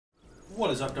What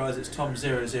is up, guys? It's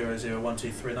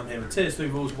Tom000123 and I'm here with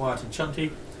TS3 Rules, Wyatt and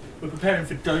Chunky. We're preparing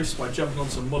for Ghost by jumping on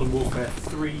some Modern Warfare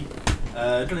 3.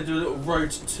 Going to do a little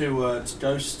road to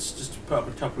Ghosts, just to put up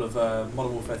a couple of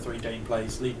Modern Warfare 3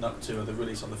 gameplays leading up to the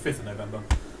release on the 5th of November.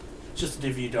 Just to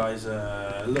give you guys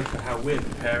a look at how we're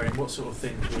preparing, what sort of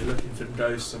things we're looking for in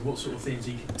Ghosts, and what sort of things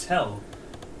you can tell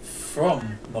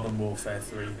from Modern Warfare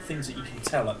 3. Things that you can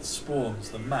tell, like the spawns,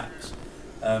 the maps.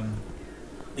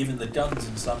 Even the guns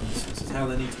in some instances, how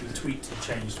they need to be tweaked and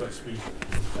changed to actually be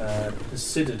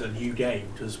considered a new game,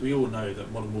 because we all know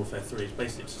that Modern Warfare 3 is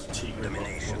basically just a cheap rip-off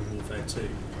of Modern Warfare 2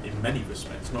 in many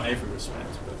respects, not every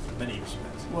respect, but in many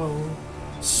respects. Well,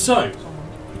 so,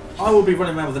 I will be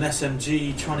running around with an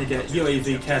SMG trying to get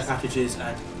UAV care packages and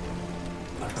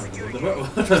I can't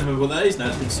remember what that is now,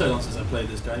 it's been so long since I played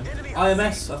this game.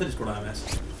 IMS? I think it's called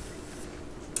IMS.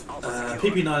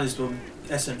 PP9 is the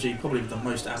SMG, probably with the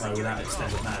most ammo without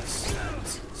extended mags, and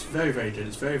it's very, very good.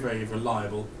 It's very, very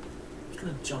reliable. I'm just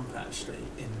going to jump actually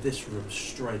in this room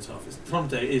straight off.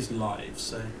 Prompto is live,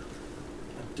 so I'm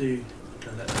going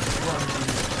to let them run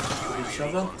into each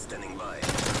other.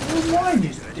 mine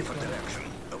is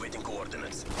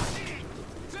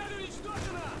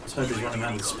Toby's running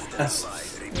around with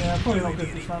space. yeah, probably not good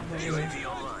for something anyway.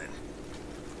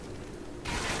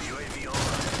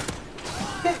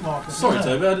 Hit marker. Sorry,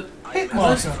 Toby. Hit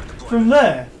marker from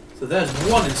there. So there's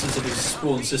one instance of his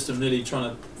spawn system nearly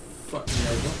trying to fuck me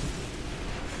over.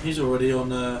 He's already on.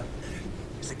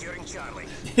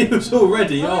 He was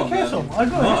already on. I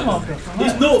got a hit marker from there.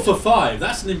 He's 0 for 5.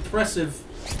 That's an impressive.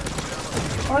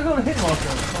 I got a hit marker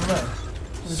from there.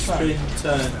 Spin,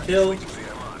 turn, kill.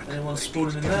 Anyone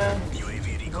spawning in there?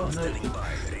 Oh, no. I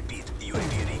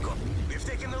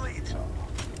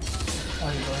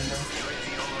didn't go in there.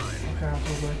 Okay, I'm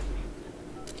probably.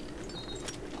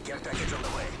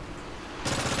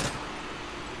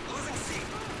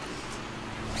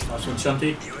 Nice one,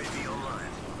 Chunky.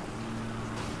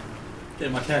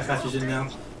 Getting my care package in now.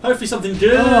 Hopefully something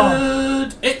good. Oh.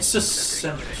 It's a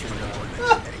sentry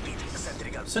gun.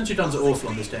 Sentry guns are awful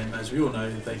on this game, as we all know.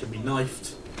 They can be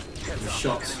knifed, they can be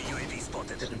shot,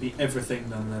 they can be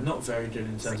everything. And they're not very good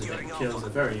in terms of getting kills. They're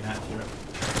very inaccurate.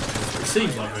 It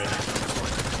seems like very inaccurate.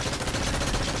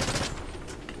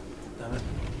 Damn it.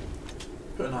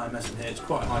 Put an IMS in here. It's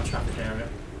quite a high traffic area.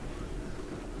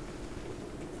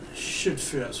 Should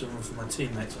free up some room for my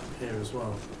teammates up here as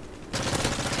well.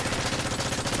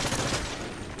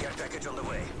 Care package on the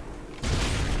way.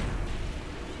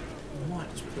 I might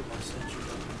just put my sentry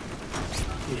gun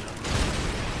here.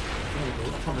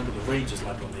 I can't remember the range is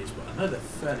like on these, but I know they're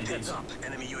fairly decent.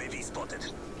 Enemy UAV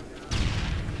spotted.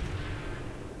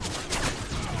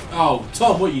 Oh,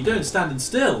 Tom, what are you doing standing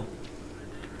still?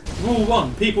 Rule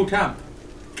 1, people camp.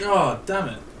 God damn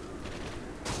it.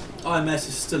 IMS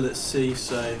is still at sea,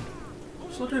 so...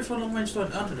 Should I go for a long range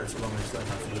load? I'm going to go for a long range load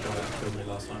now for the guy that killed me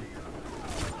last time.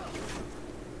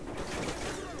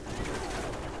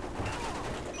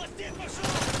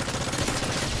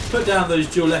 Put down those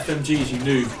dual FMGs, you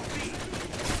noob.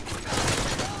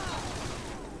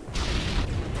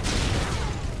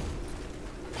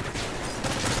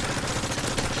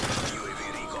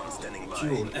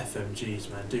 Dual FMGs,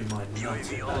 man, do my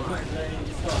nuts.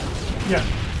 Yeah.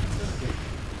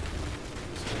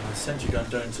 My sentry gun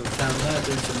going until down there,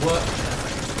 doing some work.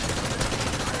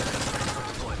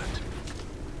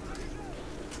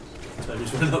 So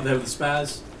just running up there with the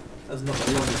spaz. That's not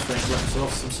the longest range weapon, so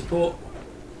off some support.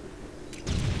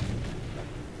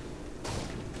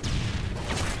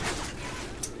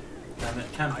 Damn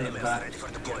it, camping at the back.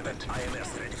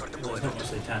 There's not much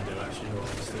they can do actually,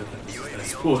 they're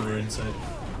spawner in, so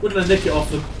we're going to nick it off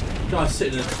them. The guy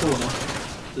sitting in a corner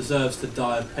deserves to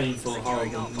die a painful,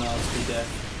 horrible, nasty death.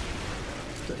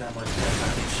 Put down my care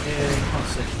package here, can't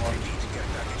see anyone.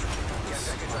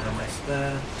 IMS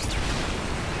there.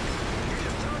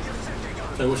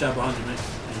 So watch out behind you, mate.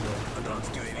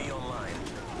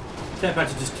 Care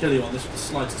package just kill you on this with the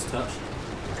slightest touch. So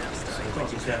I've got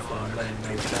to be careful I'm laying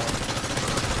those down.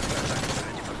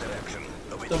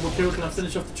 Double kill, can I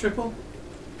finish off the triple?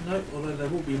 No, although there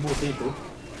will be more people.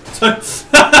 Don't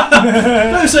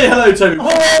say hello, Toby.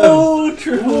 Oh,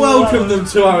 triple. Welcome them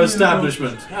to our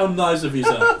establishment. How nice of you,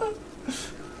 sir.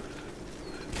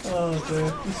 Oh dear,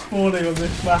 the spawning on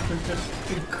this map is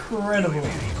just incredible.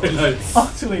 No.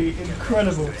 Utterly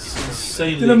incredible.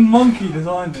 Insanely. Did a monkey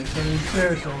design this? I mean,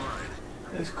 seriously.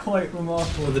 It's quite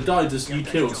remarkable. Well, the guy just you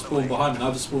killed spawned behind me.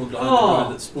 I just spawned behind the guy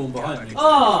that spawned behind me.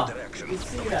 Oh! You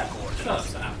see that? Shut up,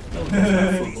 Sam.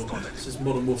 This is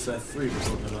Modern Warfare 3 we're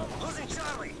talking about.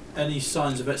 Any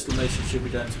signs of exclamation should be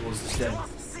going towards this game.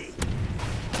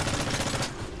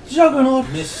 Juggernaut!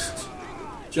 Missed.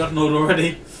 Juggernaut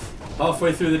already.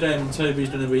 Halfway through the game, and Toby's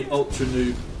going to be ultra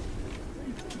noob.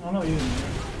 I'm not using it.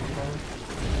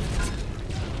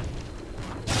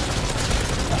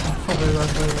 Probably run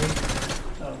over.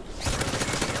 Oh.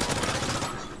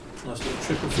 Nice little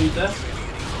triple feed there.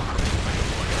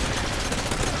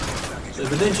 Bit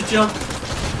of a ninja jump.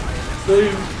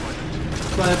 Boom.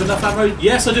 Do I have enough ammo?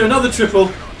 Yes, I do another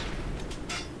triple.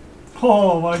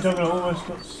 Oh, my juggernaut almost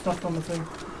got stuck on the thing.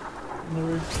 On the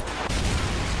roof.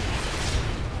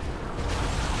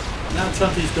 Now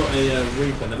Chunky's got a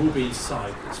Reaper, they've all been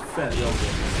inside. It's fairly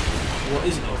obvious. What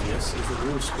isn't obvious is that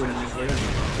they're all spawning in here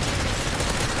anyway.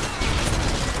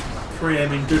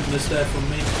 Pre-aiming goodness there from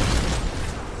me.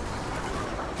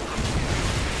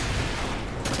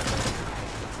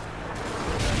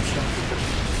 And Chunky can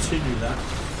continue that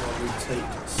while we take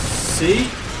C.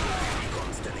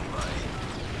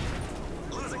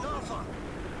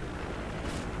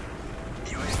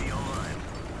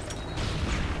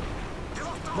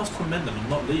 Must commend them on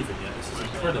not leaving yet. This is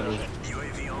incredible.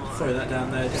 Throw that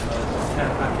down there, get a care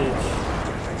package.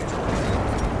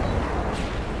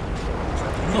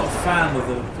 I'm not a fan of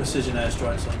the precision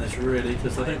airstrikes on this really,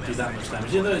 because they don't do that much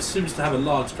damage, even though it seems to have a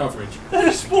large coverage.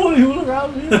 They're spawning all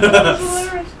around me. That's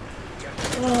hilarious.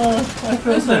 Oh, I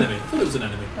feel There's so, an enemy. I thought it was an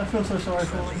enemy. I feel so sorry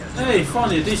for them. Hey,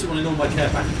 finally a decent one in all my care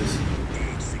packages.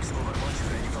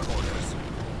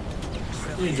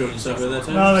 You enjoying yourself over there,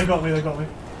 Tony? No, they got me, they got me.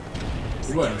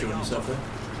 You weren't enjoying yourself there.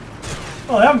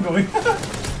 Oh, they haven't got me.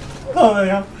 Oh, they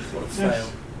have. What a Yes. fail.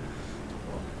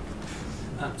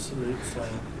 Absolute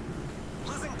fail.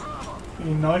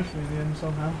 You knifed me in the end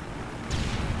somehow.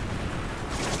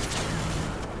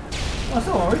 I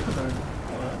saw a Reaper though.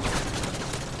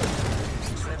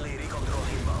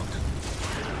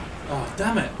 Oh,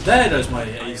 damn it. There goes my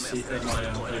AC, my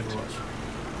Overwatch.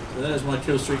 So there's my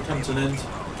kill streak come to an end.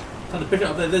 Trying to pick it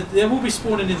up there. They will be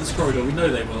spawning in this corridor. We know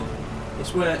they will.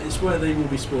 It's where they will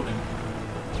be spawning.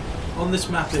 On this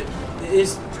map, it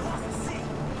is. So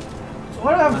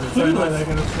I don't have a clue where they're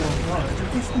going to spawn. Right,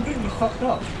 they're just completely fucked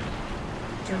up.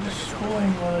 They're just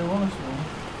spawning where they want to spawn.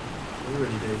 They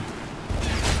really do.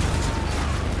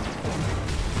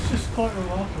 It's just quite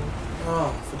remarkable.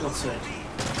 Oh, for God's sake.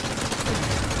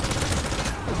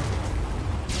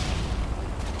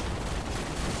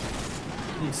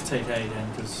 I need to take A again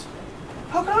because.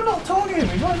 How can I not target him?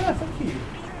 He's right there, fuck you.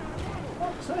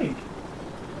 Fuck's sake.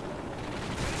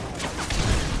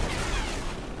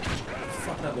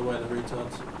 Fuck out the way, the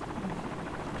retards.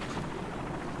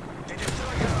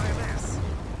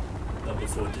 Number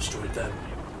 4 destroyed them.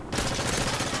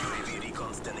 UAV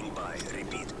recon standing by.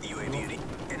 Repeat. UAV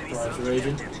enemy Drives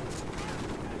raging.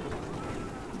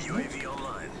 UAV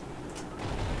online.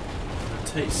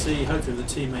 Take C, hopefully with a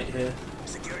teammate here.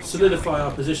 Securing Solidify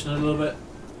our position a little bit.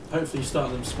 Hopefully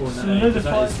start them spawning at A. 'Cause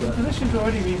Solidify. that is The position's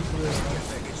already been solidified.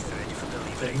 package ready for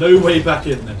delivery. okay, no way back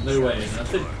in then, no way in. I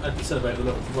think I'd celebrate the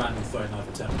little random throwing knife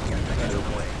attempt. Package on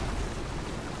the way.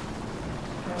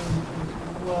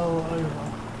 Well over.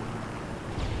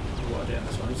 What I did on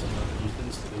this one is something I could use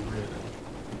instantly,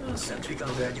 really. Sentry gun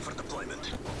ready for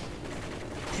deployment.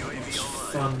 UAV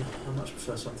online. Fun. I much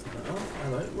prefer something like that. Oh,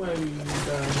 hello. Where are you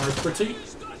going, my pretty?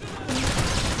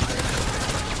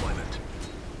 Deployment.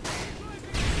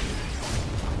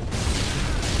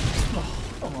 Oh,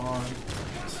 come on.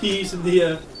 He's using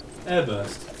the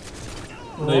airburst.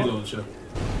 Nade launcher.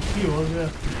 He was, yeah.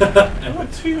 I've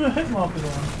got 2 hit markers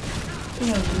on. He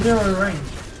has 0 range.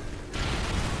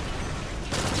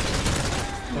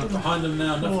 Right behind them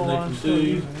now, nothing Oh, they I'm can still do.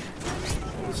 using it.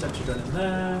 The sentry gun in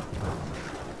there.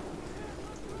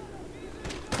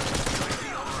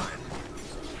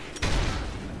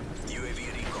 UAV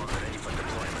recon ready for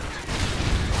deployment.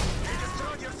 They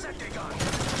destroyed your sentry gun.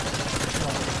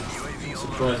 UAV I'm online.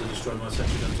 surprised I destroyed my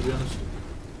sentry gun, to be honest.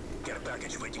 Care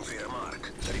package waiting for your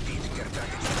mark. Repeat. Care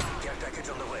package. Care package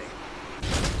on the way.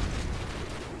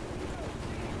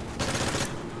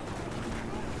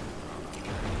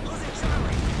 Losing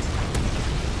Charlie.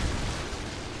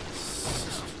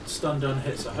 Stun done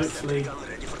hit, so hopefully. Sentry gun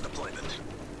ready for deployment.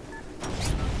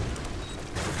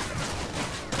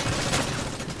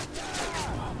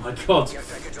 Oh my god. Care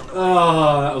package on the way.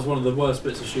 Ah, that was one of the worst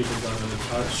bits of shootings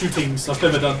I've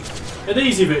ever done. An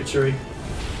easy victory.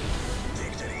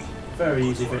 Victory. Very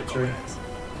easy victory.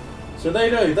 So there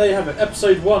you go, there you have it.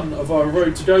 Episode 1 of our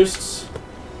Road to Ghosts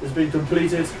has been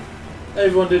completed.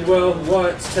 Everyone did well.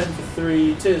 Wyatt's 10 for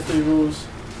 3, Tiers 3 rules.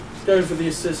 Going for the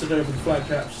assist and going for the flag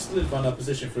catch. Solidifying our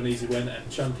position for an easy win. And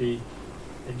Chunky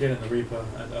again in the Reaper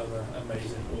and other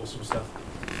amazing, awesome stuff.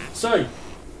 So,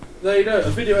 there you go, a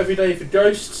video every day for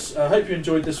ghosts. I hope you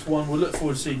enjoyed this one. We'll look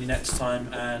forward to seeing you next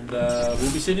time, and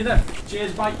we'll be seeing you then.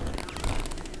 Cheers, bye.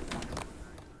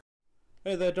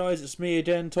 Hey there guys, it's me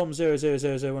again,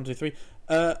 Tom000123.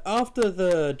 After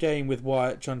the game with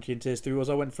Wyatt, Chunky and Tears 3 Wars,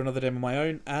 I went for another game on my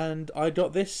own, and I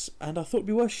got this, and I thought it'd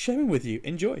be worth sharing with you.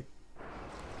 Enjoy!